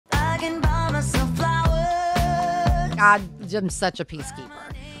I'm such a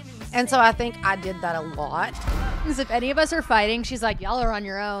peacekeeper. And so I think I did that a lot. Because if any of us are fighting, she's like, y'all are on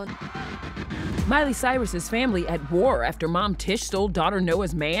your own. Miley Cyrus's family at war after mom Tish stole daughter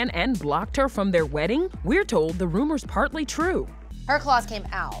Noah's man and blocked her from their wedding? We're told the rumor's partly true. Her claws came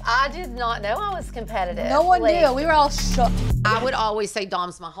out. I did not know I was competitive. No one knew. We were all shook. I would always say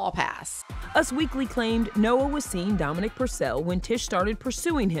Dom's my hall pass. Us Weekly claimed Noah was seeing Dominic Purcell when Tish started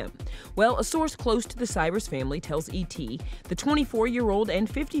pursuing him. Well, a source close to the Cyrus family tells ET the 24-year-old and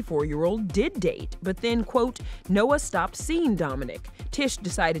 54-year-old did date, but then, quote, Noah stopped seeing Dominic. Tish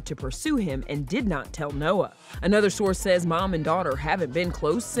decided to pursue him and did not tell Noah. Another source says mom and daughter haven't been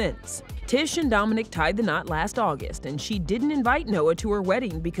close since. Tish and Dominic tied the knot last August, and she didn't invite Noah to her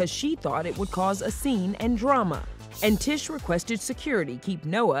wedding because she thought it would cause a scene and drama. And Tish requested security keep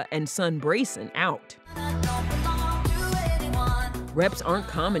Noah and son Brayson out. Reps aren't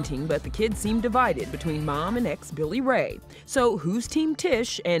commenting, but the kids seem divided between mom and ex Billy Ray. So who's Team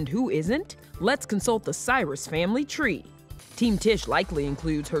Tish and who isn't? Let's consult the Cyrus family tree. Team Tish likely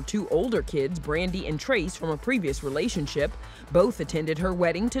includes her two older kids, Brandy and Trace, from a previous relationship. Both attended her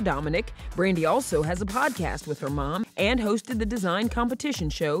wedding to Dominic. Brandy also has a podcast with her mom and hosted the design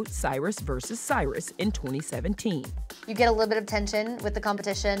competition show Cyrus vs. Cyrus in 2017. You get a little bit of tension with the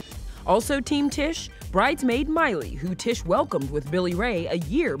competition. Also Team Tish, bridesmaid Miley, who Tish welcomed with Billy Ray a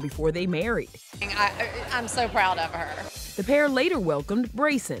year before they married. I'm so proud of her. The pair later welcomed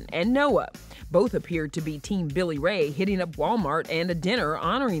Brayson and Noah. Both appeared to be Team Billy Ray, hitting up Walmart and a dinner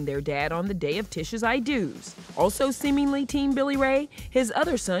honoring their dad on the day of Tish's I-dos. Also seemingly Team Billy Ray, his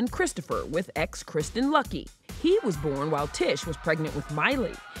other son Christopher with ex Kristen Lucky. He was born while Tish was pregnant with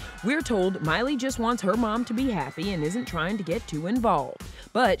Miley. We're told Miley just wants her mom to be happy and isn't trying to get too involved.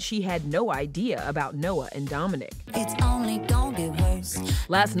 But she had no idea about Noah and Dominic. It's only gonna get worse.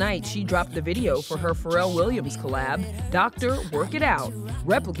 Last night, she dropped the video for her Pharrell Williams collab, Dr. Work It Out,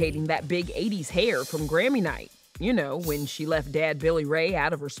 replicating that big 80s hair from Grammy night. You know, when she left Dad Billy Ray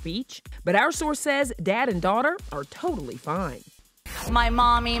out of her speech. But our source says Dad and daughter are totally fine. My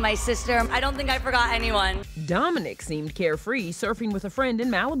mommy, my sister, I don't think I forgot anyone. Dominic seemed carefree surfing with a friend in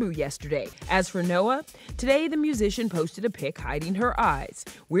Malibu yesterday. As for Noah, today the musician posted a pic hiding her eyes.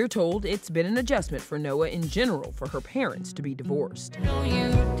 We're told it's been an adjustment for Noah in general for her parents to be divorced. No,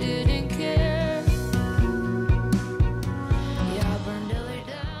 you didn't care.